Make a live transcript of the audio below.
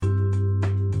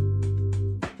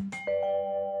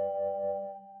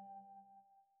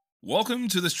Welcome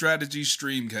to the Strategy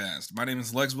Streamcast. My name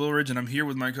is Lex Willridge, and I'm here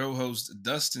with my co-host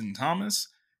Dustin Thomas.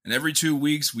 And every 2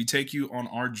 weeks, we take you on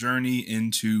our journey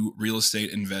into real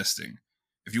estate investing.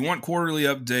 If you want quarterly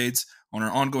updates on our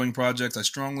ongoing projects, I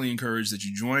strongly encourage that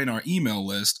you join our email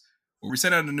list, where we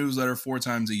send out a newsletter 4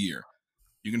 times a year.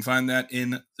 You can find that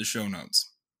in the show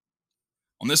notes.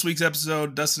 On this week's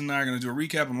episode, Dustin and I are going to do a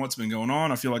recap on what's been going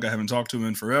on. I feel like I haven't talked to him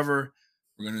in forever.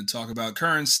 We're going to talk about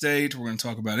current state. We're going to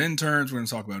talk about interns. We're going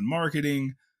to talk about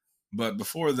marketing. But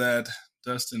before that,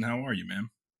 Dustin, how are you, man?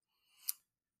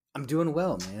 I'm doing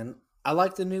well, man. I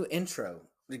like the new intro.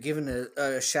 You're giving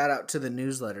a shout out to the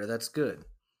newsletter. That's good.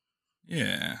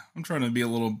 Yeah, I'm trying to be a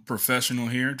little professional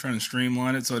here, trying to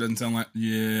streamline it so it doesn't sound like,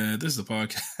 yeah, this is the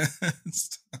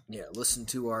podcast. Yeah, listen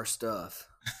to our stuff.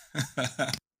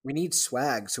 We need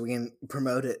swag so we can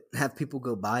promote it, have people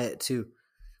go buy it too.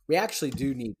 We actually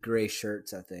do need gray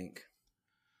shirts, I think.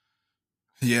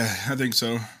 Yeah, I think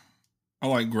so. I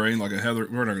like gray, like a heather.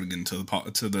 We're not going to get into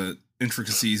the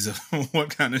intricacies of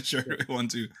what kind of shirt we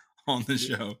want to on the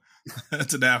show.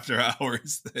 That's an after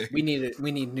hours thing. We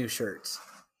need new shirts.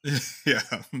 Yeah,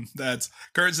 that's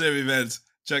current state of events.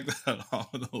 Check that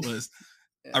off of the list.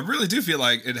 I really do feel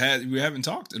like we haven't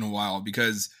talked in a while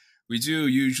because we do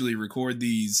usually record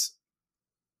these.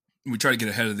 We try to get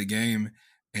ahead of the game,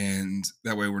 and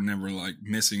that way we're never like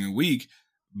missing a week.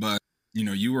 But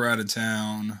you were out of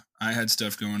town. I had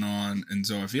stuff going on, and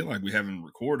so I feel like we haven't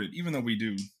recorded, even though we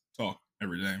do talk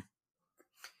every day.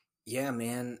 Yeah,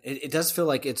 man, it does feel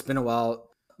like it's been a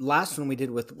while. Last one we did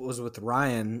was with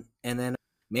Ryan, and then.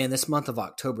 Man, this month of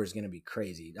October is going to be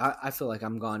crazy. I feel like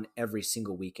I'm gone every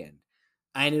single weekend.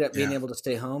 I ended up being able to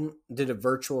stay home. Did a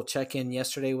virtual check-in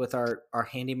yesterday with our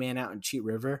handyman out in Cheat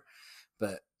River.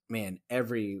 But, man,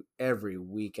 every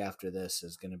week after this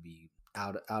is going to be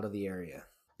out of the area.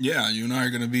 Yeah, you and I are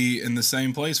going to be in the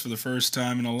same place for the first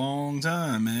time in a long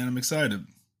time, man. I'm excited.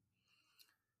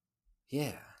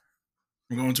 Yeah.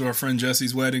 We're going to our friend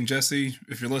Jesse's wedding. Jesse,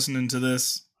 if you're listening to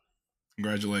this,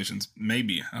 congratulations.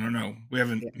 Maybe. I don't know. We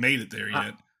haven't made it there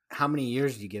yet. How many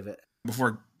years do you give it?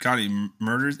 Before Connie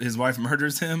his wife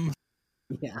murders him?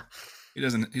 Yeah. He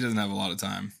doesn't have a lot of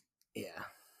time. Yeah.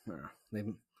 They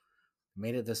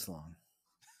made it this long.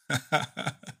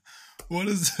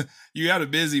 You had a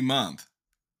busy month.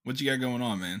 What you got going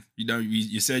on, man?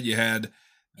 You said you had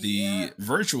the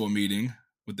virtual meeting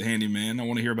with the handyman. I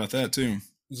want to hear about that too.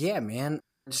 Yeah, man.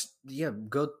 Just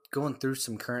going through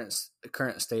some current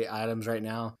state items right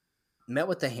now. Met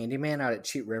with the handyman out at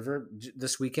Cheat River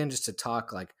this weekend just to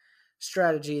talk like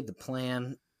strategy, the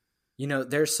plan.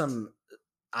 There's some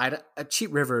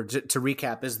Cheat River to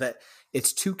recap is that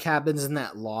it's 2 cabins in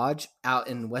that lodge out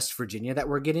in West Virginia that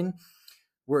we're getting.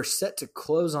 We're set to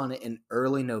close on it in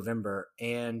early November,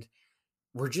 and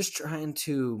we're just trying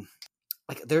to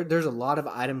there's a lot of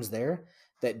items there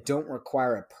that don't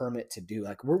require a permit to do.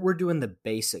 Like we're doing the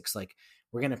basics. Like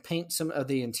we're going to paint some of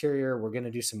the interior. We're going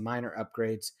to do some minor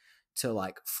upgrades to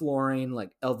like flooring, like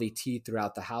LVT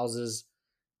throughout the houses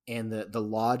and the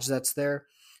lodge that's there.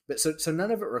 But so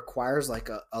none of it requires like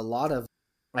a lot of,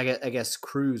 I guess,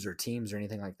 crews or teams or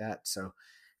anything like that. So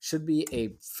should be a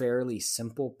fairly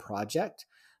simple project,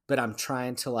 but I'm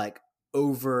trying to like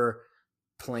over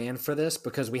plan for this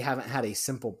because we haven't had a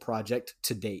simple project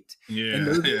to date. And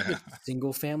those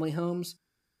single family homes,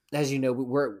 as you know,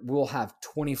 we'll have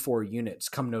 24 units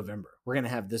come November. We're going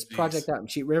to have this project out in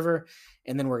Cheat River,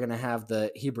 and then we're going to have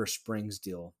the Heber Springs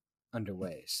deal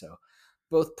underway. So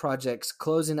both projects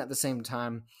closing at the same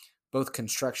time, both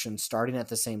construction starting at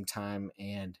the same time,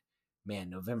 and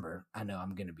man, November, I know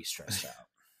I'm going to be stressed out.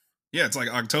 Yeah, it's like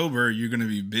October, you're going to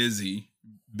be busy,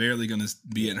 barely going to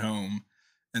be at home.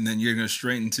 And then you're going to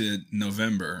straight into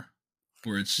November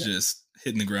where it's just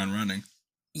hitting the ground running.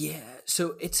 Yeah.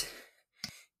 So it's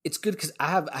good because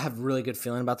I have really good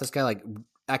feeling about this guy. Like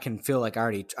I can feel like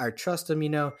I trust him,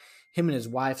 him and his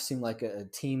wife seem like a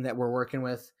team that we're working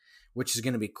with, which is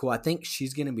going to be cool. I think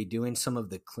she's going to be doing some of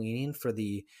the cleaning for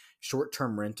the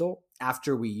short-term rental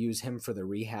after we use him for the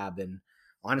rehab. And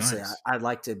honestly, nice. I'd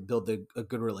like to build a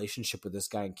good relationship with this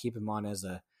guy and keep him on as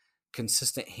a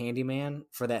consistent handyman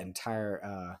for that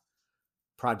entire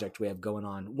project we have going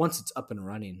on once it's up and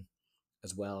running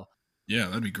as well. Yeah,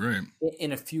 that'd be great.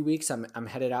 In a few weeks, I'm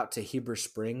headed out to Heber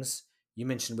Springs. You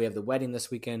mentioned we have the wedding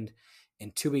this weekend.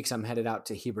 In 2 weeks, I'm headed out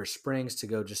to Heber Springs to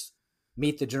go just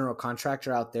meet the general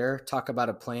contractor out there, talk about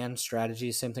a plan,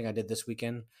 strategy, same thing I did this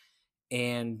weekend,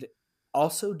 and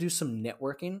also do some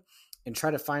networking and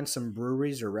try to find some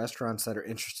breweries or restaurants that are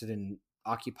interested in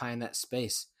occupying that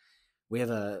space. We have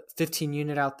a 15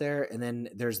 unit out there, and then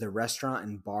there's the restaurant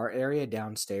and bar area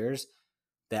downstairs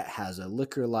that has a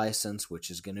liquor license, which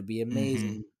is going to be Mm-hmm.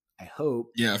 amazing. I hope.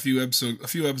 Yeah, a few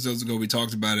episodes ago we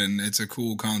talked about it, and it's a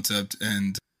cool concept,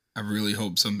 and I really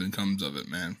hope something comes of it,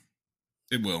 man.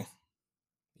 It will.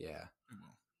 Yeah. It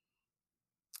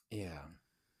will. Yeah.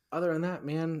 Other than that,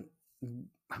 man,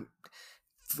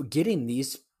 getting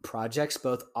these projects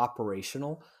both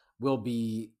operational will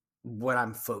be what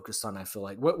I'm focused on. I feel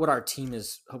like what our team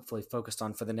is hopefully focused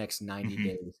on for the next 90 Mm-hmm.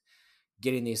 days,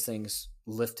 getting these things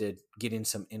lifted, getting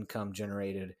some income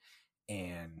generated,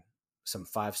 and some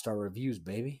 5-star reviews,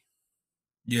 baby.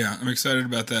 Yeah, I'm excited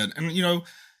about that. I mean,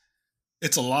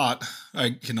 it's a lot.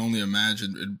 I can only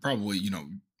imagine. It probably,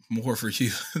 more for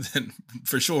you than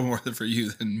for sure more for you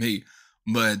than me.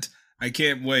 But I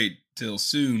can't wait till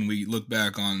soon. We look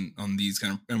back on these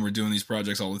and we're doing these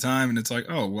projects all the time, and it's like,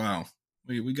 oh wow,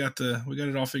 we got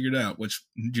it all figured out. Which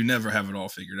you never have it all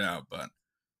figured out, but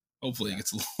hopefully it Yeah.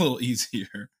 gets a little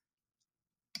easier.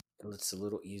 It's a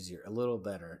little easier, a little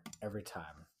better every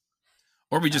time.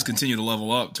 Or we just continue to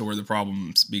level up to where the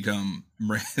problems become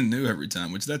brand new every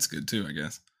time, which that's good too, I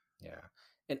guess. Yeah.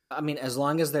 And I mean, as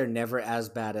long as they're never as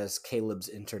bad as Caleb's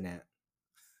internet,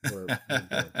 we're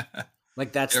good.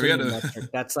 Like that's Yeah, the new metric.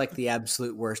 That's like the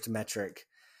absolute worst metric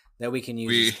that we can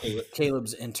use is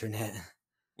Caleb's internet.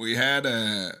 We had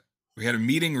a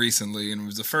meeting recently, and it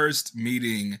was the first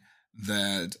meeting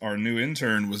that our new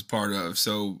intern was part of.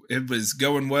 So it was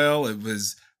going well. It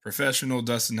was professional.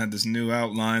 Dustin had this new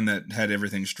outline that had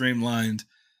everything streamlined,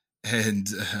 and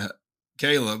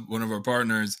Caleb, one of our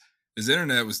partners, his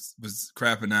internet was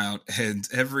crapping out, and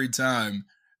every time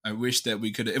I wish that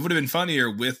we could. It would have been funnier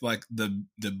with like the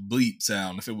bleep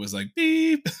sound if it was like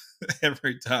beep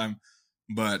every time,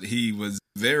 but he was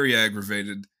very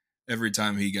aggravated every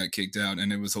time he got kicked out,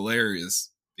 and it was hilarious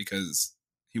because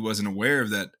he wasn't aware of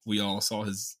that. We all saw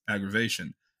his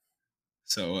aggravation,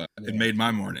 so it made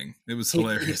my morning. It was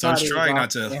hilarious. I was trying not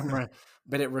to, camera,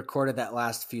 but it recorded that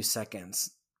last few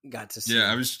seconds. Got to see.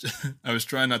 Yeah, I was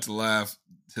trying not to laugh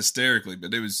hysterically,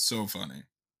 but it was so funny.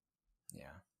 Yeah.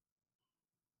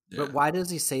 But why does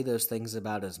he say those things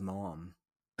about his mom?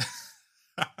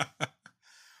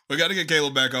 We got to get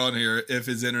Caleb back on here if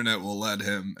his internet will let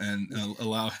him and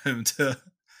allow him to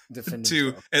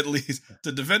at least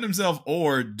to defend himself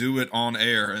or do it on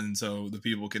air, and so the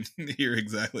people can hear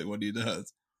exactly what he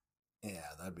does. Yeah,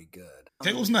 that'd be good.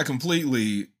 Caleb's not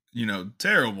completely,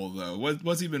 terrible though.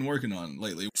 What's he been working on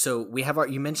lately? So we have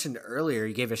you mentioned earlier,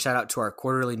 you gave a shout out to our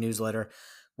quarterly newsletter.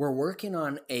 We're working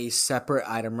on a separate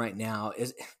item right now.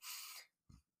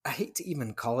 I hate to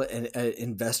even call it an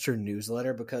investor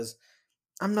newsletter because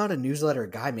I'm not a newsletter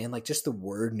guy, man. Like just the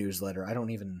word newsletter, I don't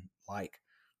even like.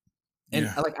 And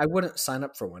I wouldn't sign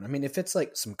up for one. I mean, if it's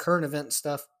like some current event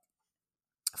stuff,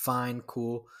 fine,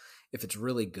 cool. If it's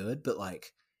really good, but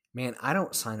like, man, I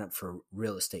don't sign up for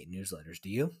real estate newsletters. Do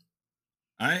you?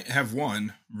 I have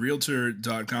one,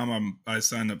 realtor.com. I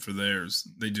signed up for theirs.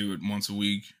 They do it once a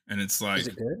week, and it's like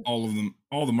all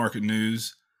the market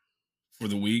news for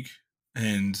the week.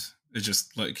 And it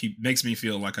just like makes me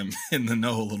feel like I'm in the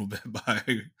know a little bit by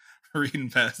reading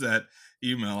past that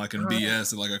email. I can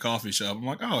BS at like a coffee shop. I'm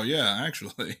like, oh yeah,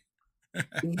 actually.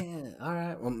 Yeah. All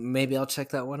right. Well, maybe I'll check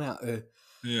that one out.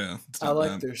 Yeah. I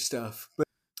like their stuff. But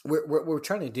what we're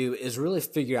trying to do is really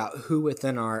figure out who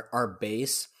within our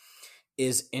base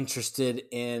is interested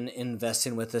in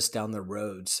investing with us down the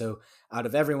road. So out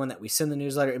of everyone that we send the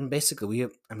newsletter, and basically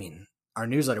our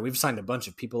newsletter, we've signed a bunch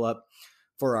of people up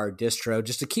for our distro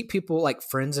just to keep people like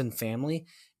friends and family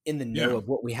in the know of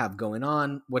what we have going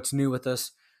on, what's new with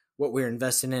us, what we're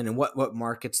investing in, and what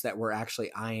markets that we're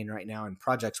actually eyeing right now and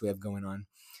projects we have going on.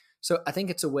 So I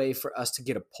think it's a way for us to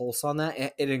get a pulse on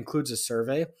that. It includes a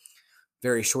survey,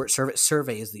 very short survey.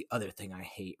 Survey is the other thing I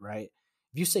hate, right?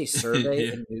 If you say survey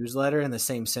and newsletter in the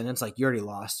same sentence, like you already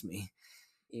lost me.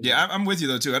 Yeah, I'm with you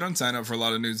though too. I don't sign up for a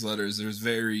lot of newsletters. There's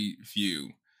very few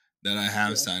that I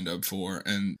have signed up for,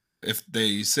 and if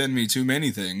they send me too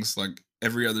many things, like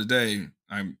every other day,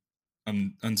 I'm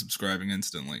unsubscribing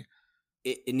instantly.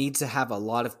 It needs to have a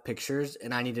lot of pictures,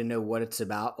 and I need to know what it's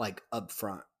about, like up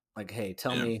front. Like, hey,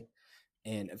 tell me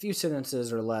in a few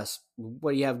sentences or less,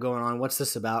 what do you have going on? What's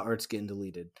this about? Or it's getting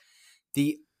deleted.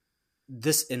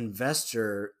 This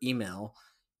investor email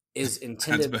is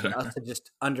intended for us to just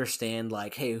understand,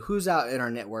 like, hey, who's out in our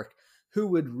network? Who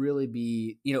would really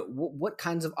be, what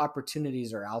kinds of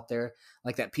opportunities are out there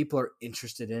like that people are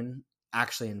interested in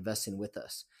actually investing with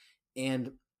us.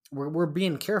 And we're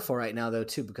being careful right now though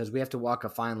too, because we have to walk a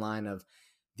fine line of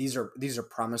these are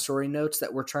promissory notes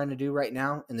that we're trying to do right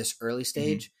now in this early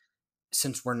stage,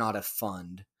 since we're not a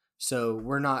fund. So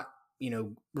we're not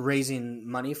raising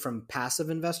money from passive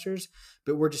investors,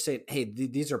 but we're just saying, hey,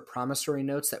 these are promissory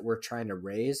notes that we're trying to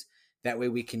raise. That way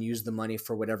we can use the money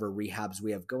for whatever rehabs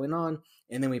we have going on.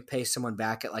 And then we pay someone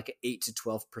back at like an 8 to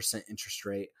 12% interest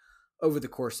rate over the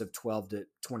course of 12 to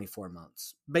 24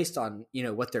 months based on,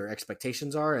 what their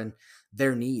expectations are and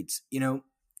their needs.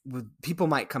 People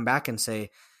might come back and say,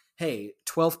 hey,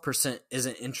 12%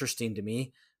 isn't interesting to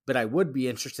me, but I would be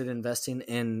interested in investing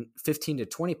in 15 to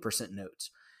 20%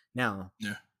 notes. Now,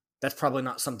 yeah, that's probably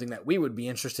not something that we would be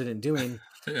interested in doing.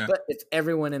 yeah. But if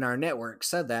everyone in our network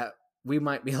said that, we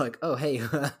might be like, oh, hey,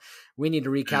 we need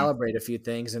to recalibrate a few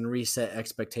things and reset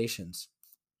expectations.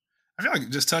 I feel like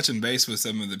just touching base with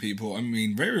some of the people. I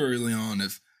mean, very early on,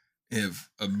 if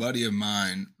a buddy of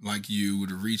mine like you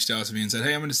would have reached out to me and said,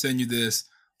 hey, I'm going to send you this,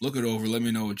 look it over, let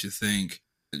me know what you think.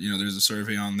 There's a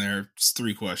survey on there. It's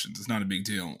 3 questions. It's not a big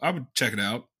deal. I would check it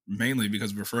out, mainly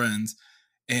because we're friends.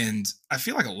 And I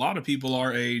feel like a lot of people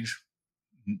our age,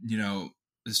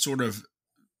 is sort of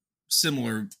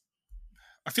similar.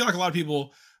 I feel like a lot of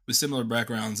people with similar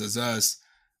backgrounds as us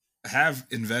have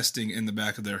investing in the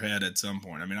back of their head at some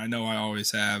point. I mean, I know I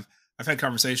always have. I've had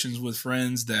conversations with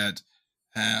friends that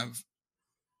have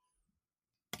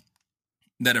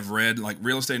read like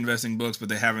real estate investing books, but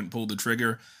they haven't pulled the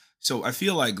trigger. So I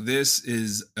feel like this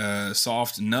is a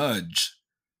soft nudge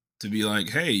to be like,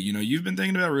 hey, you've been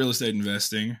thinking about real estate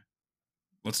investing.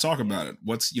 Let's talk about it.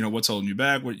 What's holding you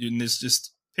back? And it's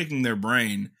just picking their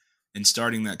brain and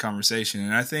starting that conversation.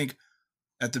 And I think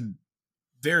at the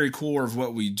very core of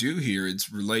what we do here,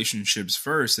 it's relationships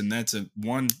first. And that's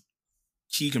one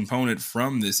key component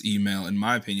from this email, in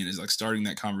my opinion, is like starting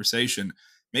that conversation.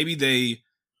 Maybe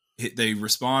they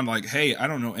respond like, hey, I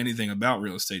don't know anything about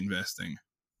real estate investing.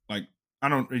 Like,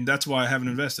 that's why I haven't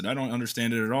invested. I don't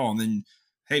understand it at all. And then,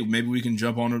 hey, maybe we can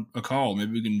jump on a call.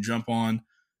 Maybe we can jump on,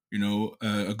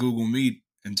 a Google Meet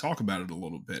and talk about it a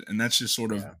little bit. And that's just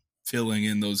sort of filling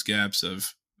in those gaps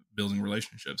of building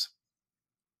relationships.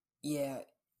 Yeah.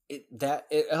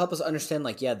 It helps us understand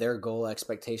their goal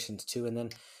expectations too. And then,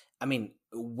 I mean,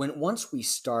 once we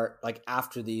start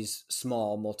after these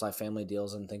small multifamily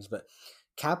deals and things, but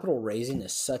capital raising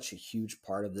is such a huge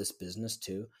part of this business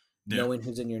too. Yeah. Knowing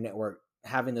who's in your network,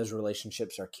 having those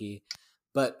relationships are key.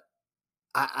 But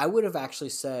I would have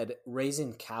actually said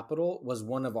raising capital was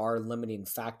one of our limiting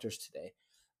factors today.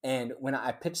 And when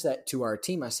I pitched that to our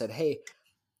team, I said, hey,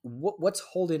 what's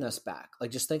holding us back?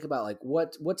 Just think about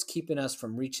what's keeping us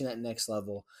from reaching that next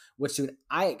level.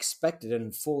 I expected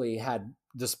and fully had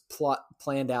this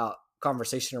planned out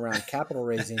conversation around capital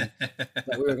raising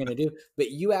that we were going to do,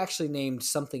 but you actually named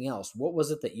something else. What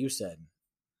was it that you said?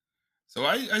 So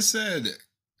I said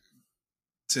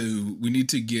we need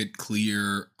to get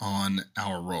clear on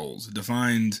our roles,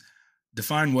 define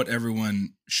what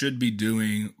everyone should be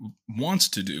doing, wants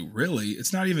to do. Really,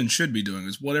 it's not even should be doing,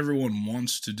 it's what everyone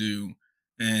wants to do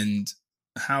and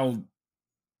how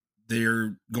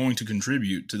they're going to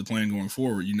contribute to the plan going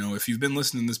forward. If you've been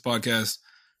listening to this podcast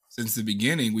since the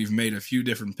beginning, we've made a few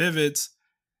different pivots.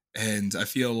 And I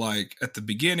feel like at the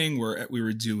beginning where we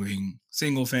were doing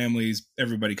single families,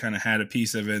 everybody kind of had a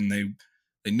piece of it and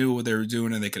they knew what they were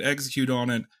doing and they could execute on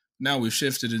it. Now we've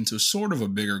shifted into sort of a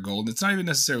bigger goal. And it's not even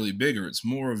necessarily bigger. It's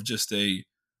more of just a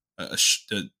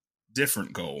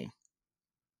different goal.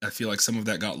 I feel like some of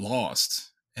that got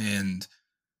lost. And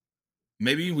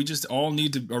maybe we just all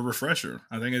need a refresher.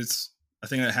 I think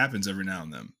that happens every now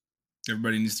and then.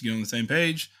 Everybody needs to get on the same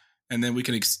page and then we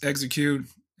can execute,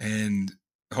 and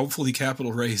hopefully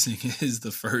capital raising is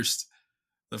the first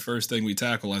thing we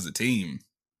tackle as a team.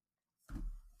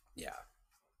 Yeah.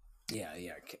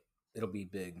 It'll be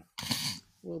big.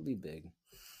 We'll be big.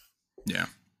 Yeah.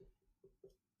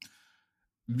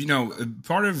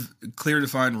 Part of clear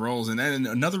defined roles, and then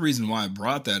another reason why I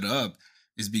brought that up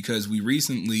is because we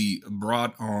recently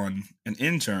brought on an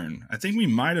intern. I think we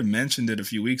might have mentioned it a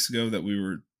few weeks ago that we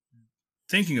were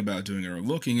thinking about doing it or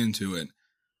looking into it.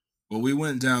 Well, we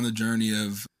went down the journey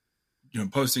of,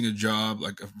 posting a job,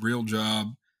 like a real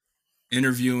job,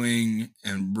 interviewing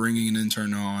and bringing an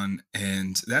intern on.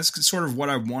 And that's sort of what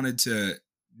I wanted to,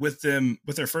 with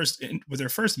their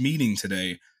first meeting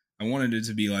today. I wanted it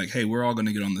to be like, hey, we're all going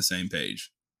to get on the same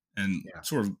page and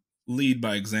sort of lead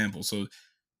by example. So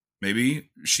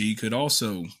maybe she could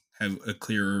also have a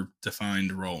clearer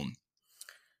defined role.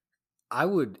 I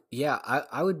would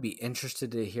be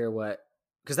interested to hear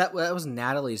because that was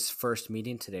Natalie's first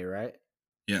meeting today, right?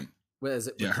 Yeah. What is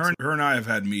it? Yeah, her and I have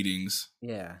had meetings.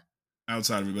 Yeah.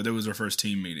 Outside of it, but it was our first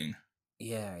team meeting.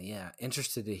 Yeah.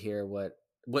 Interested to hear what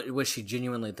she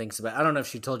genuinely thinks about. I don't know if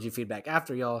she told you feedback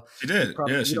after y'all. She did.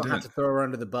 You don't have to throw her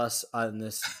under the bus on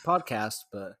this podcast,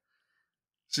 but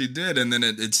She did, and then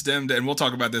it stemmed, and we'll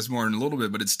talk about this more in a little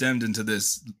bit, but it stemmed into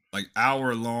this like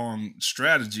hour-long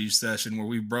strategy session where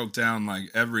we broke down like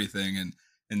everything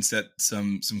and set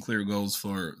some clear goals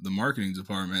for the marketing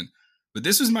department. But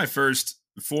this was my first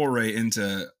foray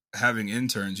into having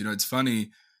interns. You know, it's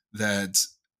funny that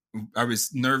I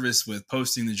was nervous with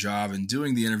posting the job and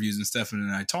doing the interviews and stuff, and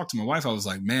then I talked to my wife. I was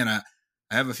like, man, I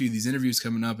have a few of these interviews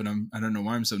coming up, and I don't know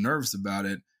why I'm so nervous about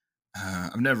it.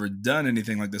 I've never done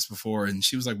anything like this before. And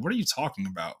she was like, what are you talking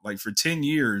about? Like for 10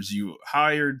 years, you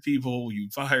hired people, you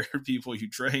fired people, you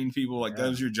trained people. Like that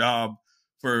was your job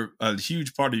for a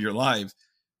huge part of your life.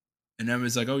 And I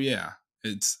was like, oh yeah,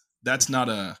 it's not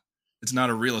a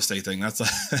real estate thing. That's a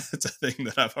thing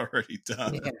that I've already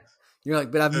done. Yeah. You're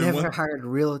like, but I've never hired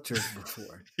realtors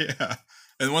before. Yeah.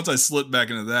 And once I slipped back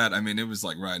into that, I mean, it was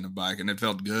like riding a bike and it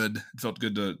felt good. It felt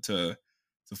good to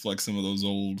flex some of those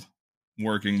old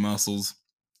working muscles.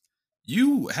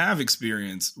 You have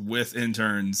experience with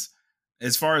interns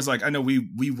as far as like, I know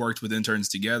we worked with interns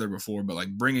together before, but like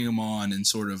bringing them on and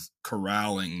sort of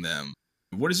corralling them.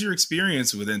 What is your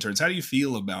experience with interns? How do you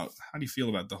feel about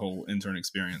the whole intern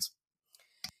experience?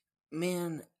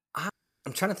 Man,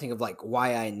 I'm trying to think of like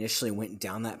why I initially went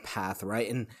down that path,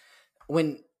 right? And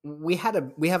when we have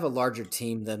a larger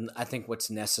team than I think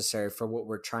what's necessary for what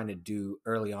we're trying to do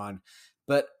early on.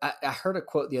 But I heard a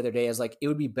quote the other day as like, it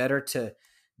would be better to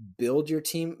build your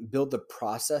team, build the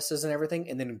processes and everything,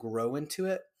 and then grow into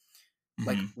it.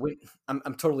 Mm-hmm. Like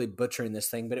I'm totally butchering this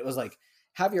thing, but it was like,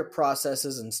 have your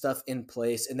processes and stuff in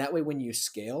place. And that way, when you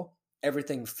scale,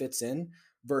 everything fits in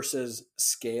versus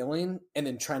scaling and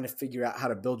then trying to figure out how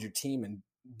to build your team and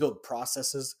build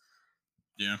processes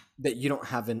that you don't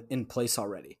have in place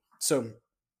already. So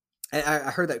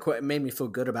I heard that quote. It made me feel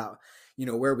good about, you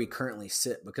know, where we currently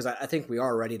sit, because I think we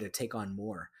are ready to take on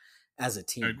more as a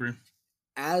team. I agree.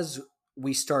 As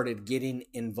we started getting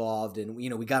involved and, you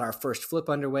know, we got our first flip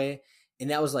underway, and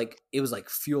that was like, it was like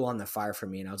fuel on the fire for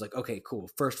me. And I was like, okay, cool.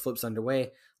 First flip's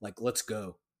underway. Like, let's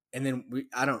go. And then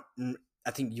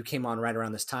I think you came on right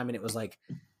around this time, and it was like,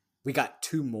 we got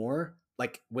 2 more,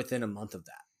 like within a month of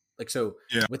that. Like, so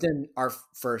within our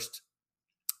first,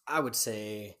 I would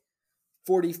say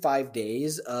 45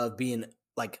 days of being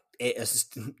like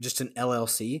just an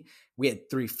LLC, we had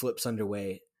 3 flips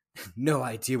underway, no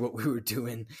idea what we were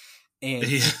doing and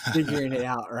figuring it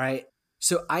out. Right.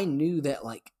 So I knew that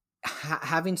like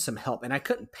having some help, and I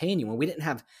couldn't pay anyone. We didn't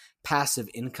have passive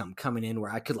income coming in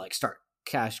where I could like start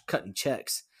cutting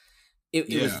checks. It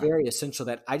was very essential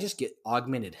that I just get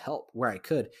augmented help where I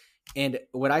could. And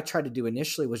what I tried to do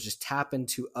initially was just tap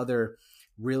into other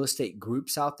real estate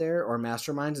groups out there or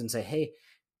masterminds and say, hey,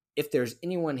 if there's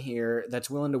anyone here that's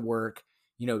willing to work,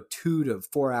 you know, 2 to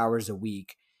 4 hours a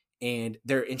week, and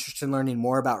they're interested in learning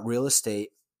more about real estate,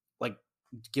 like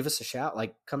give us a shout,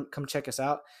 like come check us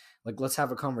out. Like, let's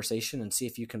have a conversation and see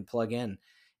if you can plug in.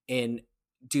 And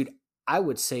dude, I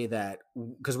would say that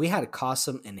because we had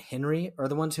Qasim and Henry are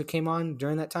the ones who came on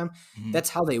during that time. Mm-hmm.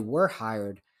 That's how they were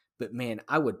hired. But man,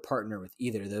 I would partner with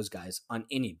either of those guys on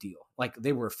any deal. Like,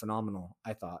 they were phenomenal,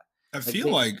 I thought. I feel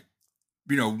like,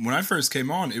 you know, when I first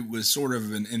came on, it was sort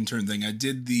of an intern thing. I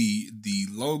did the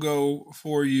logo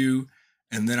for you,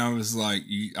 and then I was like,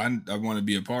 I want to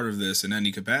be a part of this in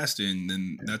any capacity. And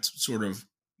then that's sort of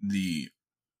the,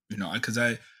 you know, because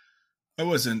I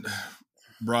wasn't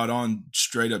brought on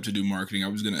straight up to do marketing. I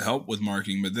was going to help with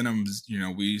marketing, but then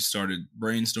we started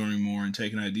brainstorming more and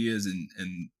taking ideas,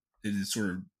 and it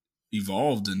sort of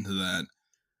evolved into that.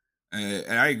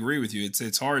 And I agree with you.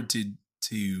 It's hard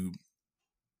to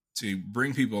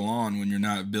bring people on when you're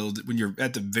not when you're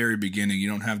at the very beginning. You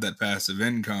don't have that passive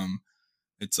income.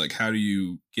 It's like, how do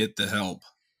you get the help?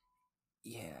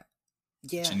 Yeah.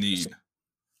 That you need. So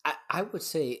I would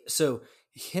say so.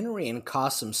 Henry and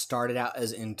Qasim started out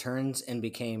as interns and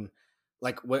became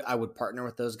like what I would partner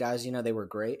with those guys. You know, they were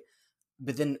great.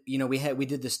 But then, you know, we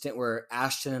did this stint where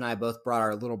Ashton and I both brought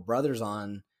our little brothers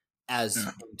on as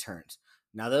interns.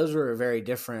 Now, those were very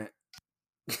different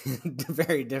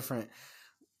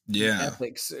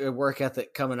ethics, work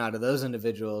ethic coming out of those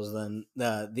individuals than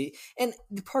the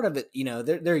part of it, you know,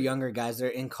 they're younger guys. They're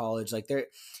in college. Like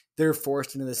they're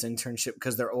forced into this internship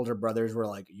because their older brothers were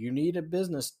like, you need a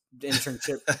business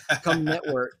internship, come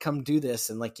network, come do this.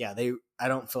 And like, I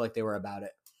don't feel like they were about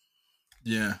it.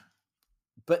 Yeah.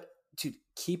 But to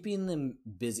keeping them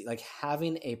busy, like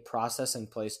having a process in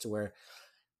place to where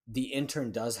the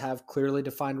intern does have clearly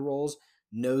defined roles,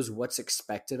 knows what's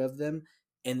expected of them,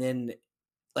 and then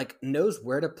like knows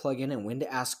where to plug in and when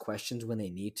to ask questions when they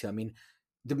need to. I mean,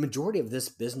 the majority of this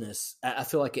business, I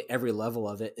feel like at every level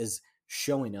of it, is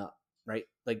showing up, right?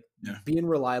 like Yeah. being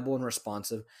reliable and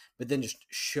responsive, but then just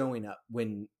showing up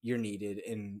when you're needed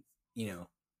and,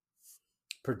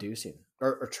 producing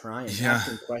or trying, Yeah.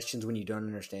 asking questions when you don't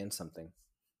understand something.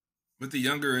 With the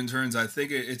younger interns, I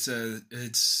think it's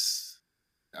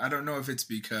I don't know if it's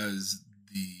because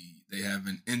they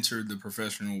haven't entered the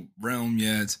professional realm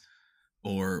yet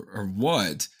or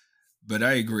what, but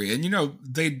I agree. And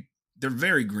they're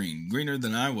very greener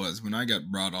than I was when I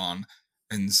got brought on.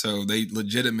 And so they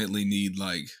legitimately need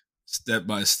like step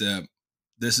by step.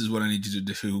 This is what I need you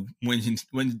to do when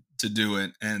to do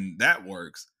it, and that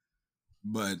works.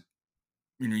 But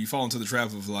you fall into the trap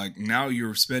of like now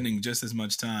you're spending just as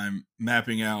much time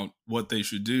mapping out what they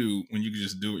should do when you could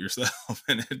just do it yourself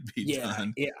and it'd be Yeah,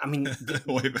 done yeah. I mean,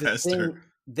 way the faster. thing,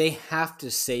 they have to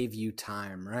save you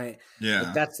time, right? Like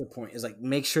Yeah. that's the point. Is like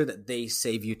make sure that they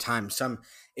save you time. So I'm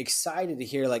excited to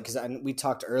hear, like, because we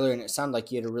talked earlier, and it sounded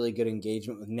like you had a really good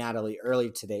engagement with Natalie early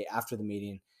today after the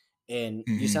meeting, and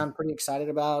you Hmm. sound pretty excited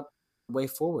about the way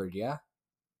forward. Yeah.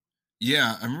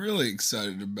 Yeah, I'm really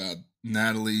excited about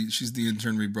Natalie. She's the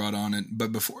intern we brought on it.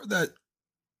 But before that,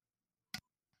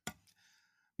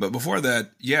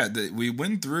 yeah,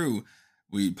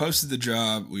 we posted the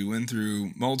job, we went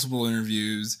through multiple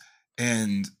interviews,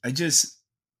 and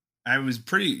I was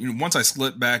pretty, once I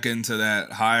slipped back into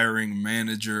that hiring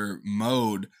manager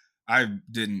mode, I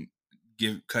didn't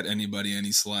cut anybody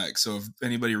any slack. So if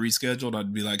anybody rescheduled,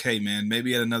 I'd be like, hey man,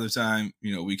 maybe at another time,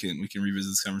 we can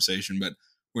revisit this conversation, but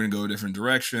we're gonna go a different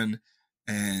direction.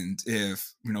 And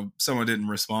if someone didn't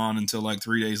respond until like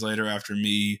 3 days later after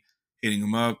me hitting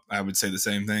them up, I would say the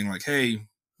same thing, like, hey,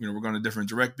 we're going a different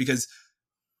direct, because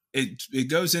it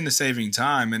goes into saving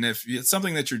time. And if it's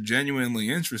something that you're genuinely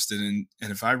interested in,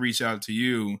 and if I reach out to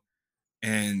you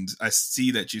and I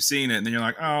see that you've seen it, and then you're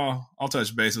like, oh, I'll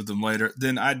touch base with them later,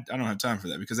 then I don't have time for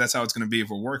that, because that's how it's going to be if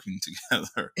we're working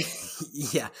together.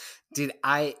 Yeah, dude.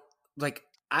 I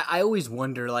always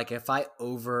wonder, like, if I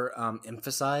over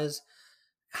emphasize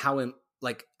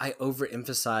like I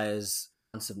overemphasize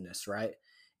responsiveness, right?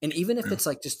 And even if Yeah. it's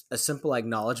like just a simple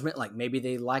acknowledgement, like maybe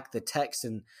they like the text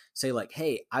and say like,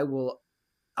 "Hey, I will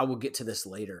get to this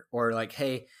later," or like,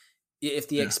 "Hey," if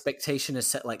the Yeah. expectation is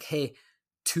set, like, "Hey,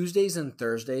 Tuesdays and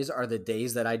Thursdays are the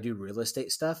days that I do real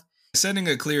estate stuff." Setting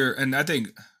a clear, and I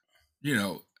think, you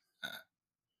know,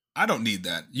 I don't need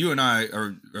that. You and I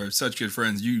are such good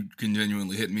friends. You can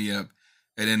genuinely hit me up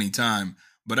at any time.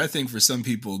 But I think for some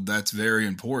people that's very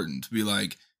important to be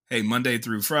like, hey, Monday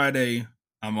through Friday,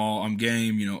 I'm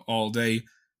game, all day.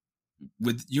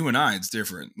 With you and I, it's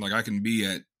different. Like I can be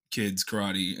at kids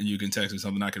karate and you can text me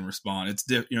something, I can respond. It's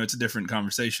a different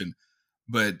conversation.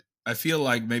 But I feel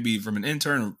like maybe from an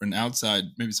intern or an outside,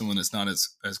 maybe someone that's not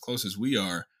as close as we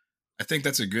are, I think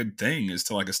that's a good thing, is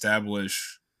to like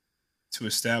establish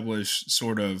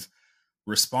sort of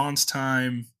response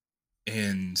time,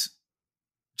 and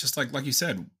just like you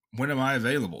said, when am I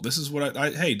available? This is what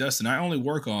hey Dustin, I only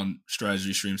work on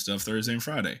strategy stream stuff Thursday and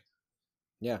Friday.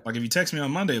 Yeah. Like if you text me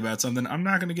on Monday about something, I'm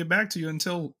not going to get back to you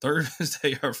until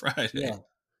Thursday or Yeah. Friday,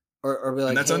 Or be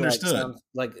and like, that's "Hey, like, understood. sounds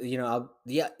like,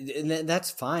 yeah," and that's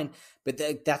fine, but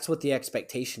that's what the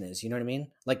expectation is, you know what I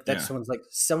mean? Like, that's Yeah,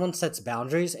 someone sets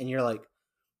boundaries and you're like,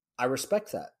 "I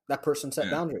respect that. That person set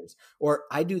yeah, boundaries." Or,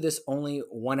 "I do this only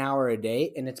 1 hour a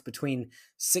day, and it's between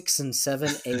 6 and 7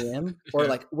 a.m.," or, yeah,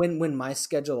 like, when my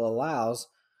schedule allows,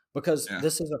 because yeah,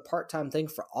 this is a part-time thing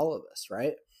for all of us,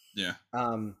 right? yeah.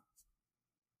 Um,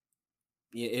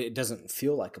 it doesn't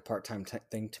feel like a part-time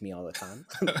thing to me all the time,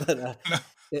 but, No,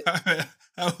 it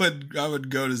I would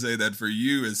go to say that for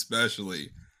you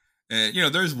especially. And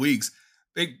there's weeks.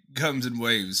 It comes in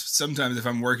waves. Sometimes if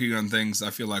I'm working on things, I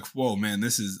feel like, whoa, man,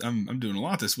 I'm doing a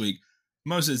lot this week.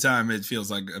 Most of the time, it feels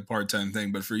like a part time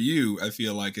thing. But for you, I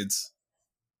feel like it's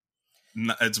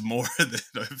more than,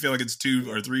 I feel like it's two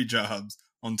or three jobs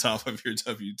on top of your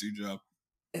W-2 job.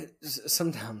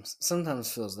 sometimes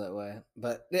feels that way,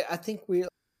 but I think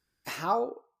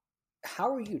how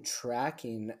how are you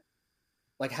tracking,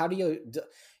 like how do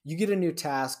you get a new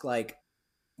task, like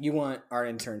you want our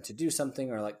intern to do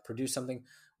something or like produce something,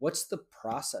 what's the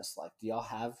process like? Do y'all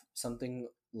have something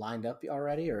lined up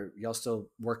already, or y'all still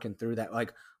working through that,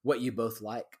 like what you both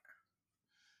like?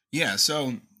 Yeah.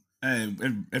 So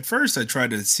at first, I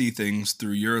tried to see things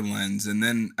through your lens, and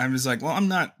then I was like, well, I'm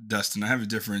not Dustin. I have a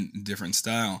different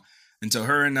style. And so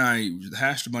her and I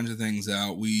hashed a bunch of things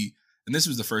out. And this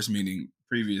was the first meeting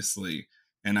previously,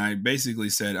 and I basically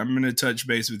said, I'm going to touch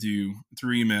base with you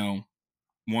through email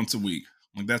once a week.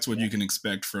 Like that's what Yeah. you can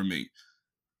expect from me.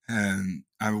 And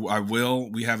I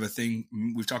will. We have a thing.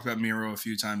 We've talked about Miro a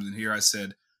few times in here. I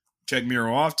said, check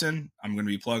Miro often. I'm going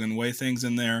to be plugging away things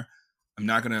in there. I'm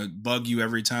not going to bug you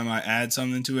every time I add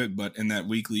something to it, but in that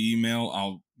weekly email,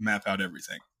 I'll map out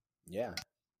everything. Yeah.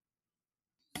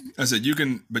 I said, you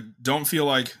can, but don't feel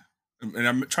like, and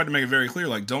I'm trying to make it very clear,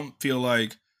 like, don't feel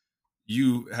like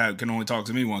you can only talk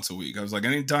to me once a week. I was like,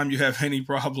 anytime you have any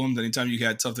problems, anytime you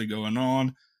had something going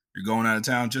on, you're going out of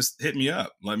town, just hit me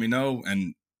up, let me know,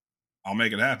 and I'll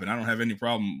make it happen. I don't have any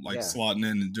problem like slotting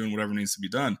in and doing whatever needs to be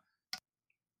done.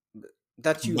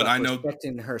 That's you, but like, I know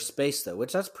respecting her space though,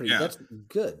 which that's that's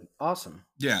good, awesome.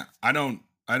 Yeah, I don't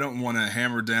want to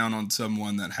hammer down on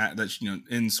someone that's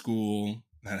in school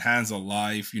that has a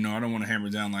life. I don't want to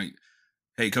hammer down like,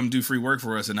 hey, come do free work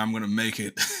for us, and I'm going to make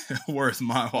it worth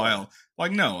my while.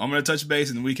 Like, no, I'm going to touch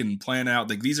base, and we can plan out.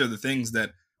 Like, these are the things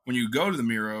that when you go to the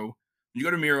Miro,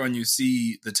 and you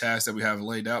see the tasks that we have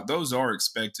laid out, those are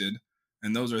expected,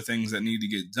 and those are things that need to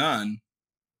get done.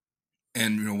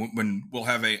 And when we'll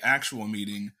have a actual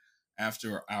meeting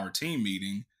after our team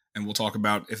meeting, and we'll talk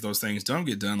about if those things don't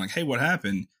get done, like, hey, what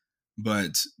happened?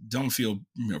 But don't feel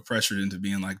pressured into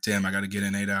being like, damn, I got to get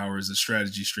in 8 hours of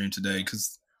strategy stream today,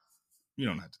 because you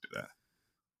don't have to do that.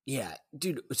 Yeah,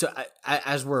 dude. So I,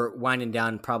 as we're winding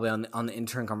down, probably on the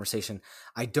intern conversation,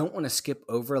 I don't want to skip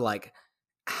over like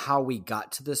how we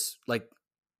got to this, like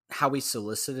how we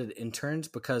solicited interns,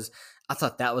 because I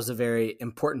thought that was a very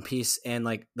important piece, and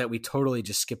like that we totally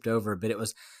just skipped over. But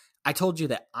I told you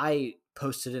that I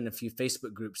posted in a few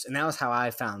Facebook groups, and that was how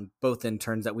I found both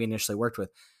interns that we initially worked with.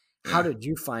 Yeah. How did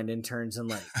you find interns, and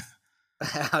like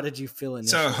how did you feel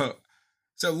initially?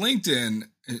 So LinkedIn,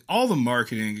 all the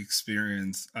marketing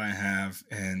experience I have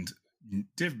and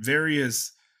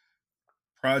various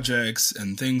projects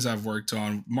and things I've worked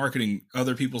on, marketing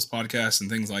other people's podcasts and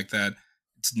things like that,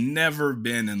 it's never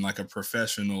been in like a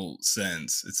professional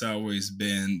sense. It's always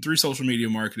been through social media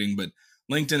marketing, but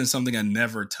LinkedIn is something I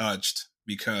never touched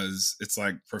because it's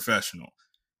like professional.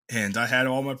 And I had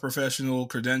all my professional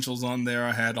credentials on there.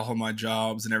 I had all my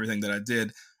jobs and everything that I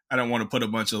did. I don't want to put a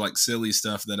bunch of like silly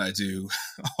stuff that I do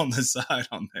on the side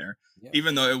on there,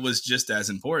 even though it was just as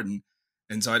important.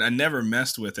 And so I never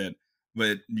messed with it.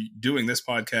 But doing this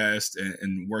podcast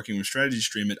and working with Strategy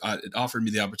Stream, it offered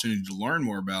me the opportunity to learn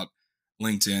more about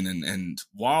LinkedIn. And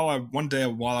one day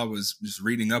while I was just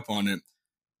reading up on it,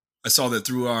 I saw that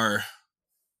through our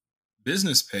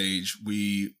business page,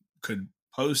 we could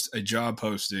post a job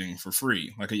posting for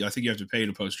free. Like, I think you have to pay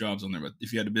to post jobs on there, but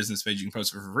if you had a business page, you can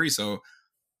post it for free. So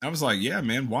I was like, yeah,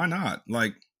 man, why not?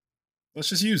 Like, let's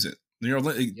just use it.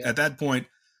 At that point,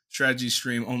 Strategy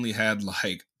Stream only had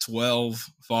like 12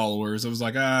 followers. I was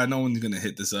like, no one's going to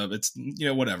hit this up. It's,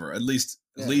 whatever. At least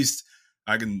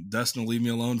I can, Dustin will leave me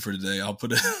alone for today. I'll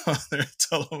put it on there and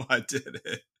tell him I did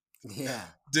it. Yeah.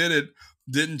 Did it.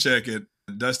 Didn't check it.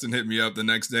 Dustin hit me up the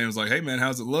next day and was like, hey, man,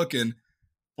 how's it looking?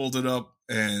 Pulled it up,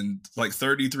 and like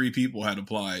 33 people had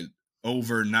applied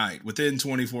overnight. Within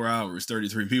 24 hours,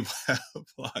 33 people had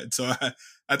applied. So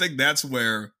I think that's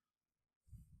where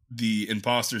the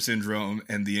imposter syndrome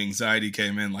and the anxiety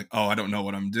came in, like, oh, I don't know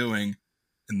what I'm doing.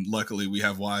 And luckily we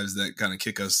have wives that kind of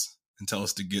kick us and tell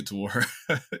us to get to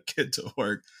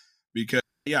work, because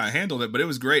I handled it, but it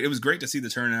was great. It was great to see the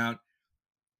turnout,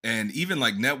 and even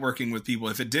like networking with people.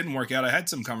 If it didn't work out, I had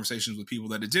some conversations with people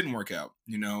that it didn't work out,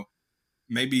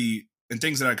 maybe, and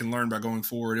things that I can learn by going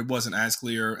forward. It wasn't as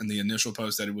clear in the initial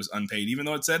post that it was unpaid, even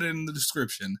though it said it in the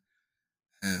description.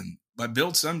 But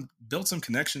built some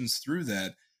connections through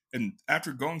that. And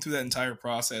after going through that entire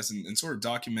process and sort of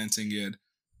documenting it,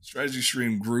 Strategy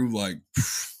Stream grew like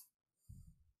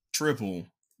triple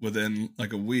within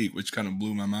like a week, which kind of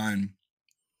blew my mind.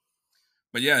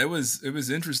 But yeah, it was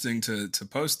interesting to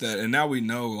post that. And now we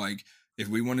know, like, if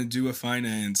we want to do a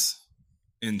finance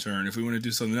intern, if we want to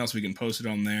do something else, we can post it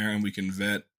on there, and we can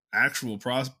vet actual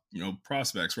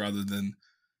prospects rather than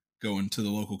going to the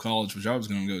local college, which I was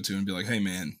going to go to, and be like, hey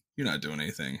man, you're not doing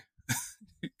anything.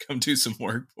 Come do some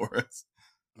work for us.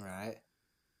 All right.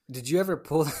 Did you ever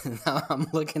pull? Now I'm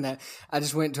looking at. I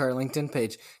just went to our LinkedIn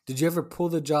page. Did you ever pull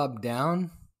the job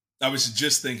down? I was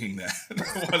just thinking that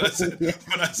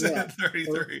when I said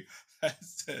 33, I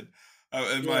said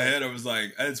in my head, I was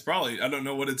like, it's probably, I don't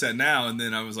know what it's at now. And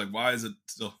then I was like, why is it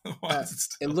still?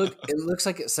 It looks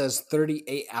like it says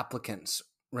 38 applicants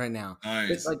right now.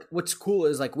 Nice. But like, what's cool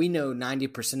is like we know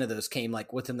 90% of those came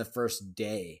like within the first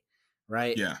day,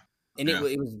 right? Yeah. And it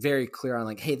was very clear on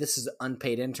like, hey, this is an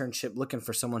unpaid internship, looking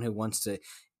for someone who wants to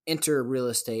enter real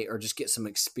estate or just get some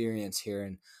experience here,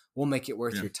 and we'll make it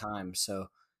worth your time. So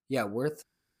yeah, worth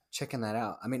checking that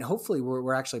out. I mean, hopefully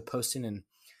we're actually posting, and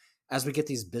as we get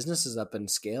these businesses up and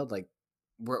scaled, like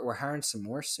we're hiring some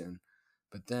more soon.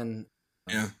 But then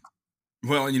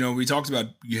well, we talked about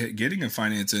getting a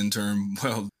finance intern.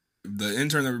 Well, the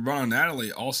intern that we brought on,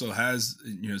 Natalie, also has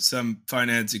some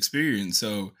finance experience.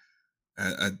 So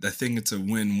I think it's a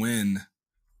win-win,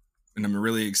 and I'm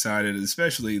really excited.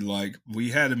 Especially like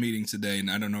we had a meeting today, and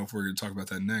I don't know if we're going to talk about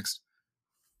that next.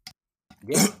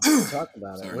 Yeah, talk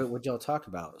about it. Sorry. What y'all talk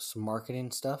about? Some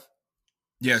marketing stuff.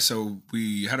 Yeah, so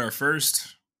we had our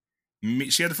first.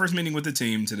 She had the first meeting with the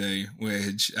team today,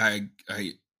 which I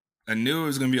knew it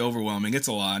was going to be overwhelming. It's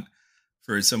a lot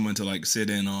for someone to like sit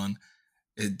in on.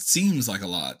 It seems like a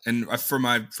lot, and for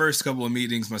my first couple of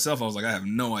meetings myself, I was like, I have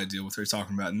no idea what they're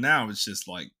talking about. Now it's just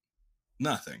like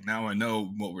nothing. Now I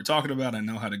know what we're talking about. I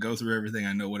know how to go through everything.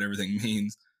 I know what everything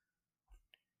means.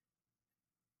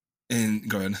 And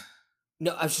go ahead.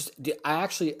 No, I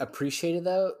actually appreciated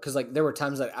though, because like there were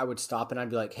times that I would stop and I'd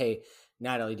be like, "Hey,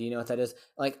 Natalie, do you know what that is?"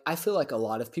 Like I feel like a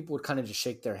lot of people would kind of just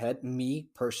shake their head. Me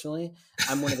personally,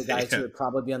 I'm one of the guys who Yeah. would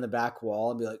probably be on the back wall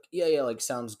and be like, "Yeah, yeah, like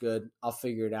sounds good. I'll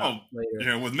figure it out Oh,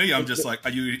 later." with me, I'm Like, just like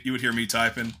you would hear me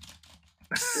typing,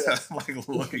 like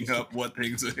looking yeah. up what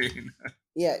things mean.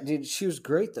 Yeah, dude, she was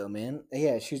great though, man.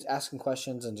 Yeah, she was asking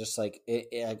questions and just like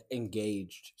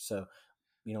engaged. So,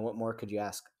 what more could you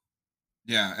ask?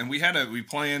 Yeah, and we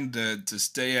planned to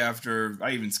stay after.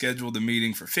 I even scheduled the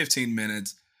meeting for 15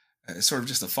 minutes, sort of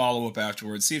just a follow up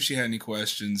afterwards, see if she had any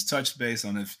questions, touch base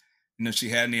on if she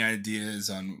had any ideas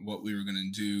on what we were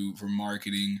going to do for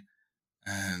marketing,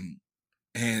 and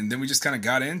and then we just kind of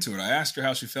got into it. I asked her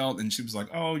how she felt, and she was like,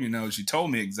 "Oh, she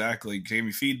told me exactly, gave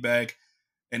me feedback."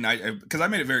 And because I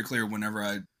made it very clear whenever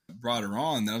I brought her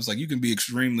on that I was like, you can be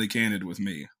extremely candid with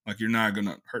me. Like, you're not going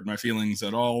to hurt my feelings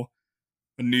at all.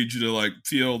 I need you to like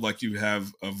feel like you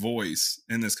have a voice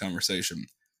in this conversation.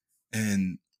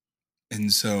 And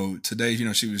so today,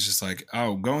 she was just like,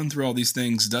 oh, going through all these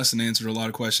things. Dustin answered a lot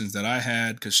of questions that I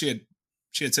had because she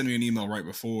had sent me an email right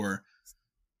before,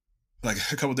 like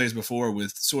a couple days before,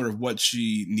 with sort of what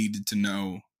she needed to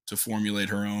know to formulate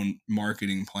her own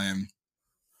marketing plan.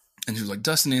 And she was like,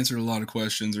 Dustin answered a lot of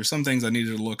questions. There's some things I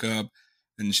needed to look up.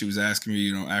 And she was asking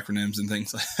me, acronyms and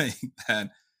things like that.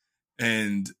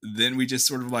 And then we just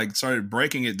sort of like started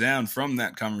breaking it down from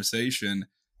that conversation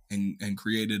and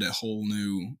created a whole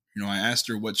new, I asked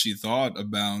her what she thought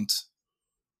about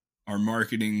our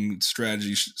marketing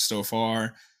strategy so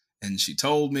far. And she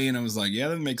told me, and I was like, yeah,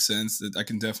 that makes sense. That I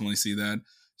can definitely see that.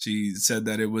 She said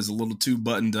that it was a little too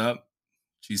buttoned up.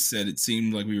 She said it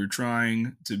seemed like we were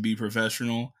trying to be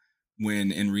professional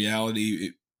when in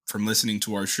reality, from listening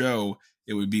to our show,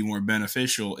 it would be more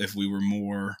beneficial if we were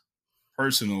more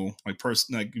personal, like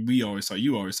you always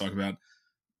talk about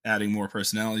adding more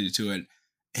personality to it.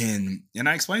 And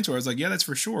I explained to her, I was like, yeah, that's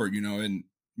for sure, and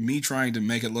me trying to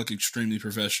make it look extremely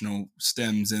professional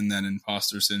stems in that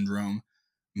imposter syndrome.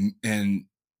 And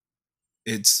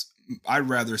I'd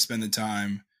rather spend the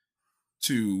time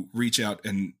to reach out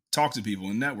and talk to people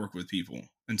and network with people.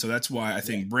 And so that's why I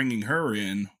think bringing her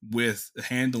in with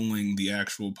handling the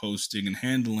actual posting and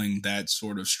handling that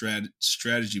sort of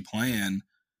strategy plan,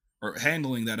 or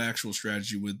handling that actual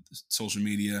strategy with social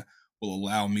media, will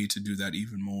allow me to do that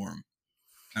even more.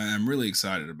 And I'm really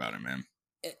excited about it, man.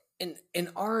 And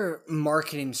our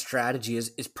marketing strategy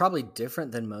is probably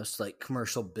different than most like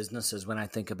commercial businesses when I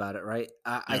think about it, right?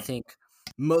 I Yeah. think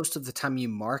most of the time you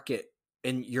market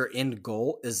and your end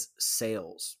goal is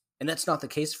sales. And that's not the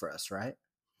case for us, right?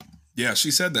 Yeah,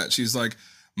 she said that. She's like,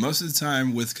 most of the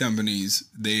time with companies,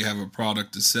 they have a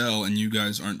product to sell, and you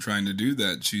guys aren't trying to do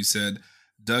that. She said,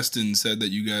 Dustin said that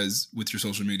you guys, with your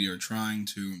social media, are trying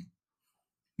to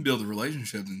build a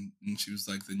relationship. And she was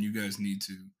like, then you guys need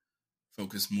to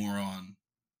focus more on,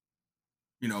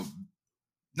 you know,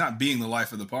 not being the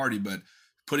life of the party, but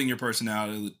putting your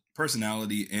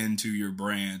personality into your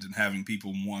brand and having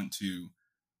people want to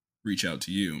reach out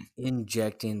to you.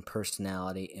 Injecting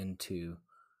personality into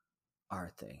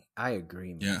our thing. I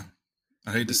agree, man. Yeah.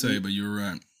 I hate to say it, but you were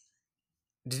right.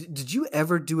 Did you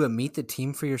ever do a meet the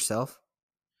team for yourself?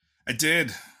 I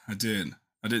did. I didn't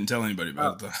tell anybody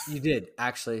about it though. You did,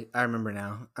 actually. I remember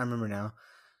now. And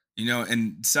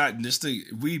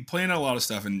we planned a lot of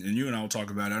stuff, and you and I will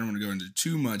talk about it. I don't want to go into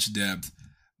too much depth,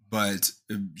 but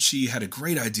she had a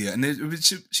great idea, and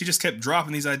she just kept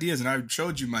dropping these ideas, and I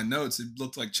showed you my notes. It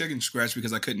looked like chicken scratch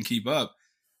because I couldn't keep up.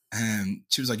 And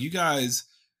she was like, you guys,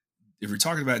 if we're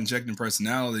talking about injecting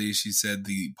personality, she said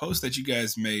the post that you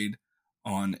guys made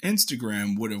on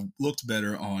Instagram would have looked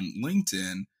better on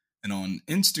LinkedIn. And on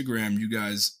Instagram, you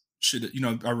guys should,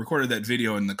 I recorded that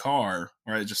video in the car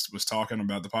where I just was talking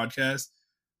about the podcast.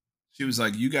 She was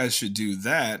like, you guys should do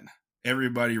that.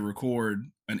 Everybody record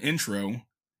an intro. And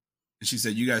she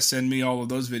said, you guys send me all of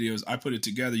those videos. I put it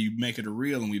together. You make it a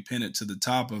reel and we pin it to the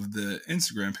top of the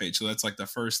Instagram page. So that's like the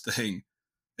first thing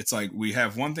It's like we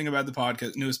have one thing about the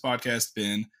podcast, newest podcast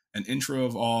spin, an intro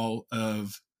of all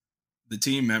of the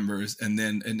team members, and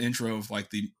then an intro of like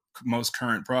the most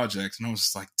current projects. And I was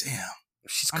just like, damn,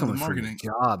 She's I'm coming the for your marketing.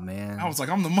 job, man. I was like,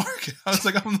 I'm the market. I was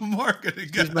like, I'm the marketing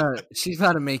guy. She's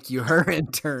about to make you her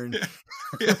intern.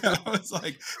 Yeah, I was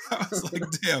like,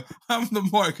 damn, I'm the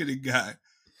marketing guy.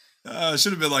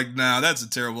 Should have been like, nah, that's a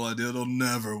terrible idea. It'll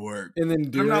never work. And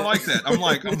then I'm not like that. I'm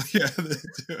like, yeah,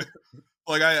 do it.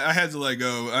 Like I had to let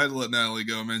go. I had to let Natalie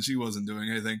go, man. She wasn't doing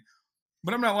anything.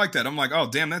 But I'm not like that. I'm like, oh,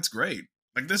 damn, that's great.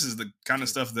 Like, this is the kind of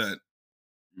stuff that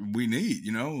we need,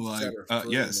 you know? Like,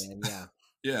 yes. Man. Yeah.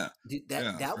 Yeah. Dude,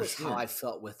 that was how I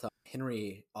felt with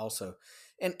Henry also.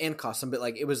 And Costin, but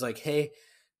like, it was like, hey,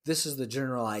 this is the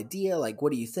general idea. Like,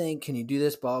 what do you think? Can you do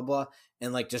this? Blah, blah, blah.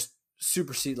 And like, just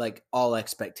supersede like all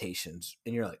expectations.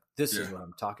 And you're like, this is what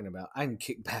I'm talking about. I can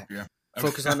kick back,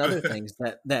 focus on other things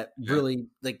that really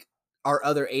like our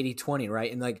other 80-20,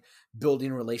 right? And like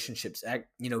building relationships,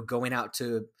 going out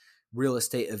to real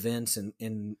estate events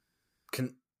and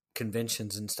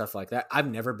conventions and stuff like that. I've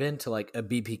never been to like a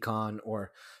BP Con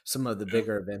or some of the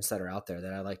bigger events that are out there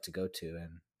that I like to go to.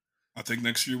 And I think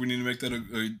next year we need to make that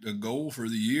a goal for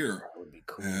the year. That would be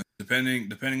cool. And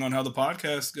depending on how the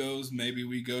podcast goes, maybe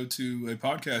we go to a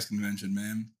podcast convention,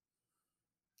 man.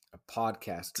 A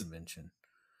podcast convention.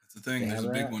 That's the thing. There's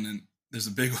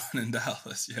a big one in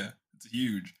Dallas. Yeah. It's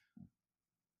huge.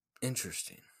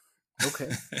 Interesting.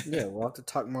 Okay. Yeah, we'll have to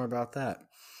talk more about that.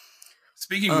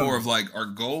 Speaking more of like our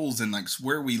goals and like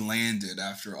where we landed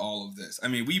after all of this. I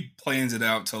mean, we planned it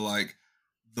out to like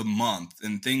the month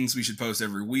and things we should post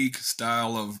every week,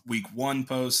 style of week 1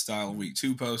 post, style of week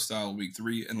 2 post, style of week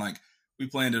 3. And like we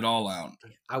planned it all out.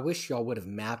 I wish y'all would have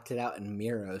mapped it out in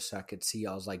Miro so I could see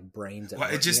y'all's like brains. Well,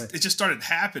 it just started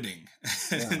happening.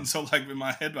 Yeah. And so like in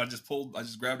my head, I just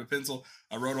grabbed a pencil.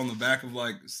 I wrote on the back of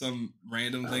like some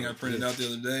random thing I printed out the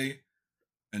other day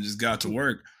and just got to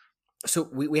work. So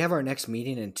we have our next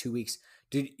meeting in 2 weeks.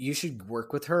 Dude, you should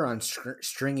work with her on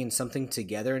stringing something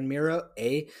together in Miro,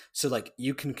 so like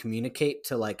you can communicate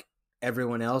to like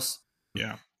everyone else.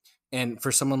 Yeah. And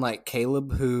for someone like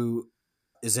Caleb who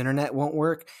his internet won't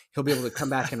work, he'll be able to come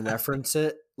back and reference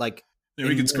it. Like, yeah,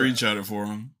 we can screenshot it for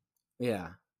him. Yeah.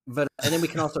 And then we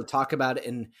can also talk about it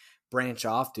and branch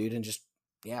off, dude, and just,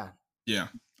 Yeah.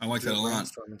 I like that a lot.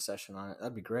 Brainstorming session on it.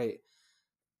 That'd be great.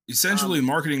 Essentially,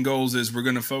 marketing goals is we're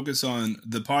going to focus on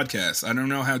the podcast. I don't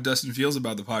know how Dustin feels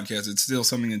about the podcast. It's still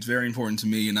something that's very important to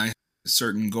me, and I have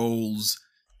certain goals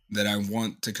that I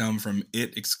want to come from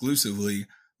it exclusively,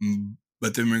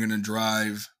 but then we're going to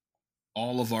drive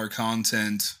all of our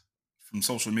content from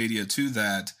social media to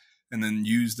that, and then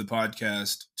use the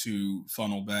podcast to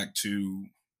funnel back to,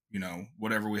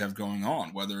 whatever we have going on,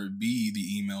 whether it be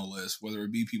the email list, whether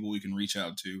it be people we can reach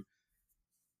out to,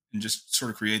 and just sort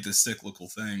of create this cyclical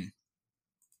thing.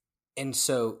 And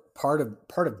so part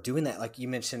of doing that, like you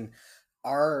mentioned,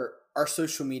 our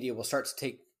social media will start to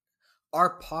take,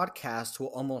 our podcast will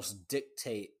almost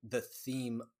dictate the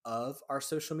theme of our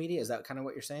social media. Is that kind of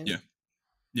what you're saying? Yeah.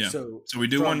 Yeah. So we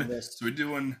do one. So we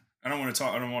do one. I don't want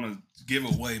to give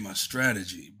away my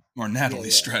strategy or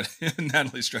Natalie's strategy.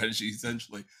 Natalie's strategy,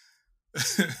 essentially.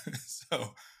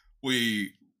 So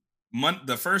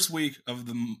the first week of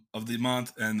the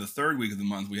month and the third week of the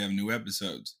month, we have new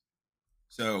episodes.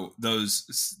 So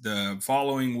the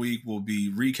following week will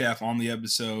be recap on the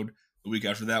episode. The week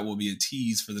after that will be a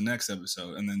tease for the next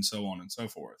episode, and then so on and so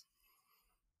forth.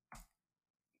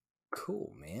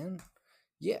 Cool, man.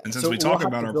 Yeah. And since we talk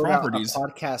about our properties,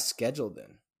 podcast schedule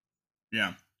then.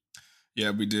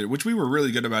 Yeah, we did, which we were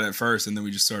really good about at first, and then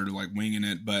we just started like winging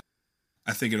it. But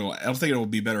I think it'll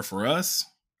be better for us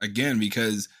again,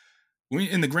 because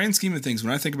in the grand scheme of things,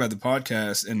 when I think about the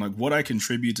podcast and like what I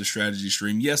contribute to Strategy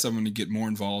Stream, yes, I'm going to get more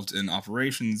involved in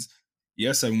operations.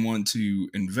 Yes, I want to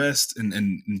invest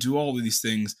and do all of these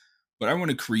things, but I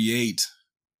want to create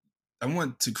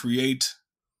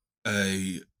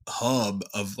a hub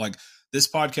of like, this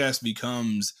podcast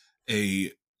becomes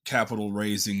a capital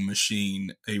raising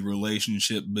machine, a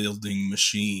relationship building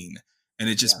machine. And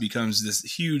it just becomes this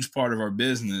huge part of our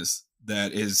business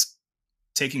that is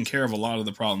taking care of a lot of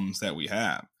the problems that we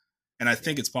have. And I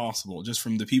think it's possible just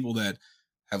from the people that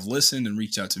have listened and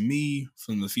reached out to me,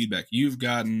 from the feedback you've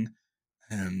gotten,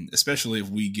 and especially if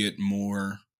we get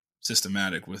more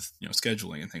systematic with,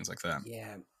 scheduling and things like that.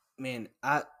 Yeah, man.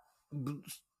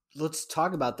 Let's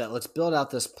talk about that. Let's build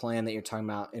out this plan that you're talking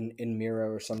about in Miro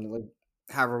or something, like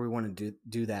however we want to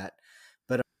do that.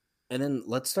 But and then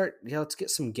let's get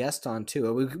some guests on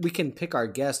too. We can pick our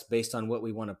guests based on what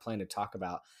we want to plan to talk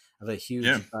about. I have a huge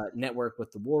network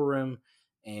with the War Room,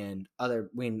 and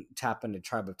we can tap into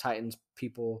Tribe of Titans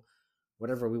people,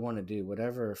 whatever we want to do,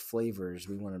 whatever flavors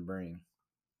we want to bring.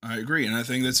 I agree. And I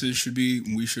think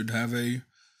we should have a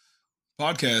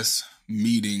podcast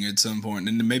meeting at some point,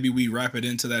 and then maybe we wrap it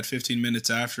into that 15 minutes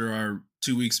after our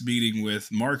 2 weeks meeting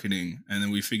with marketing. And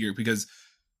then we figure, because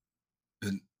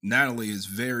Natalie is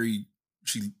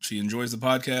she enjoys the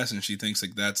podcast and she thinks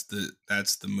like that's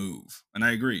the move. And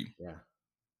I agree. Yeah.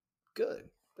 Good.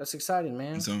 That's exciting,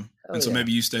 man. And so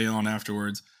maybe you stay on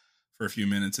afterwards for a few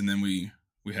minutes and then we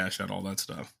hash out all that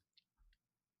stuff.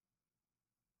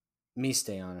 Me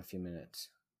stay on a few minutes.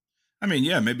 I mean,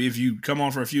 yeah, maybe if you come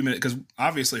on for a few minutes, because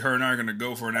obviously her and I are going to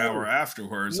go for an hour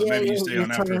afterwards. So maybe you stay on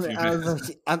after a few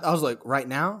minutes. I was like, right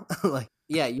now? Like,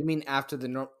 yeah, you mean after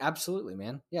the absolutely,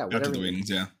 man. Yeah, after the meetings,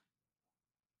 yeah.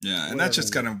 Yeah, and that's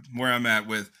just kind of where I'm at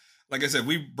with, like I said,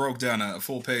 we broke down a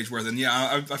full page worth. And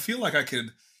yeah, I feel like I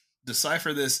could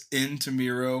decipher this into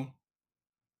Miro.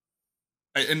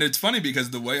 And it's funny because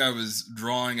the way I was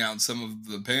drawing out some of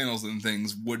the panels and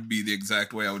things would be the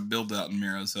exact way I would build out in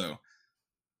Miro. So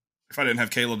if I didn't have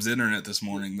Caleb's internet this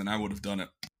morning, then I would have done it.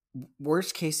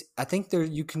 Worst case, I think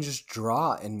you can just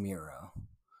draw in Miro.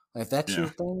 Like, if that's your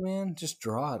thing, man, just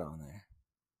draw it on there.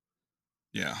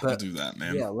 Yeah, I'll do that,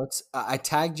 man. Yeah, I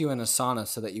tagged you in Asana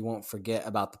so that you won't forget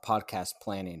about the podcast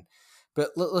planning. But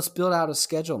let's build out a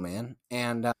schedule, man,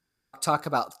 and talk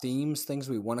about themes, things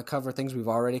we want to cover, things we've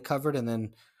already covered, and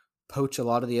then poach a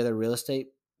lot of the other real estate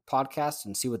podcasts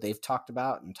and see what they've talked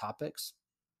about and topics.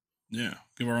 Yeah,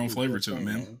 give our own flavor to it,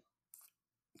 man.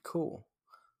 Cool.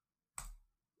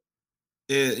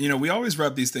 We always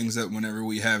wrap these things up whenever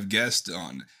we have guests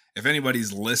on. If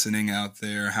anybody's listening out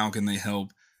there, how can they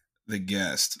help the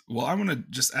guest? Well, I want to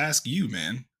just ask you,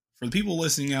 man, for the people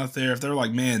listening out there, if they're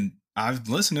like, man, I'm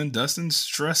listening, Dustin's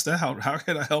stressed out, how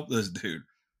can I help this dude?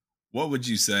 What would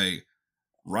you say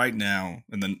right now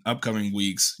in the upcoming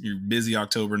weeks? You're busy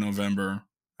October, November.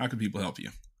 How can people help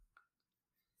you?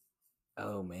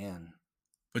 Oh, man.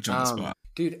 Put you on the spot.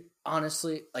 Dude,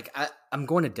 honestly, like I'm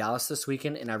going to Dallas this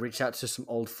weekend, and I reached out to some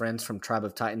old friends from Tribe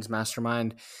of Titans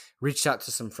Mastermind, reached out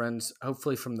to some friends,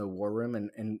 hopefully from the War Room,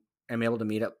 and I'm able to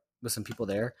meet up with some people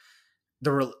there.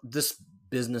 This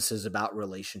business is about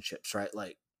relationships, right?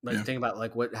 Like think about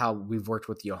like how we've worked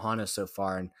with Johanna so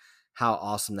far and how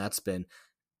awesome that's been.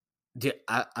 Dude,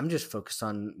 I'm just focused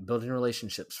on building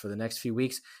relationships for the next few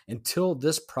weeks until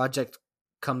this project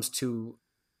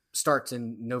starts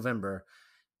in November.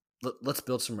 Let's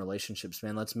build some relationships,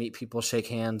 man. Let's meet people, shake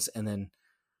hands, and then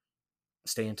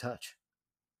stay in touch.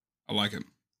 I like it.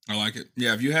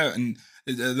 Yeah, if you have, and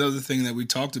the other thing that we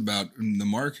talked about in the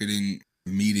marketing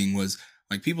meeting was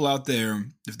like people out there,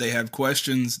 if they have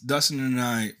questions, Dustin and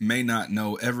I may not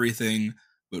know everything,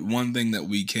 but one thing that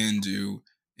we can do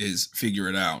is figure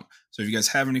it out. So if you guys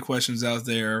have any questions out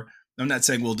there, I'm not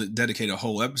saying we'll dedicate a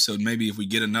whole episode. Maybe if we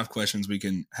get enough questions, we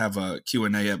can have a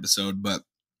Q&A episode, but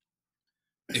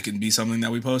it can be something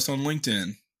that we post on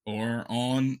LinkedIn or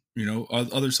on,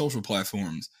 other social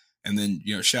platforms. And then,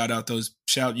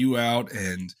 shout you out,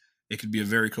 and it could be a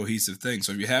very cohesive thing.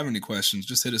 So if you have any questions,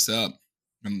 just hit us up.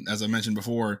 And as I mentioned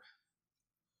before,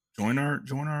 join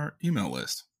our email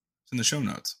list. It's in the show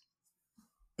notes.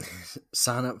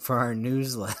 Sign up for our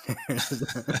newsletter.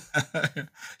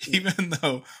 Even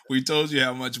though we told you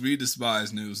how much we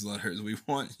despise newsletters, we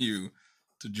want you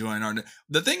to join our.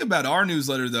 The thing about our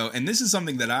newsletter, though, and this is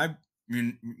something that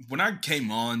when I came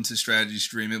on to Strategy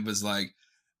Stream, it was like,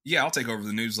 yeah, I'll take over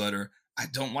the newsletter. I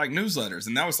don't like newsletters,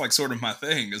 and that was like sort of my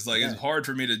thing. It's like it's hard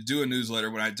for me to do a newsletter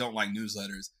when I don't like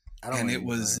newsletters.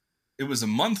 It was a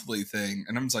monthly thing,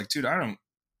 and I'm just like, dude, I don't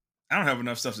have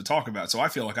enough stuff to talk about, so I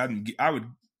feel like I would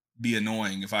be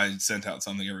annoying if I sent out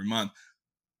something every month.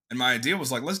 And my idea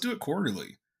was like, let's do it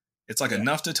quarterly. It's like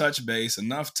enough to touch base,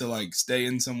 enough to like stay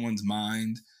in someone's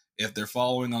mind. If they're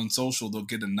following on social, they'll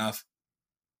get enough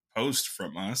posts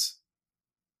from us.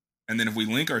 And then if we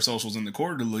link our socials in the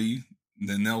quarterly,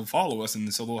 then they'll follow us,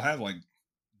 and so they'll have like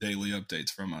daily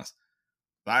updates from us.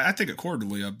 I think a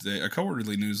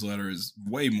quarterly newsletter is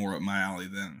way more up my alley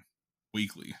than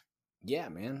weekly. Yeah,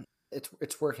 man,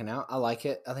 it's working out. I like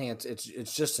it. I think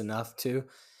it's just enough too.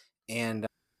 And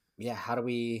how do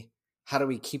we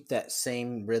keep that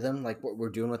same rhythm, like what we're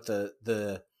doing with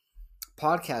the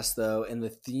podcast though, and the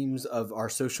themes of our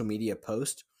social media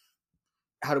post?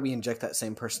 How do we inject that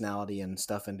same personality and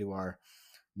stuff into our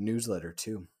newsletter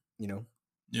too?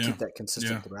 Keep that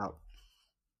consistent throughout.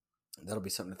 That'll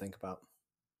be something to think about.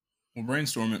 We'll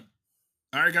brainstorm it.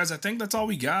 All right, guys, I think that's all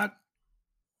we got.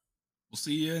 We'll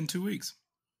see you in 2 weeks.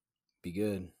 Be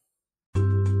good.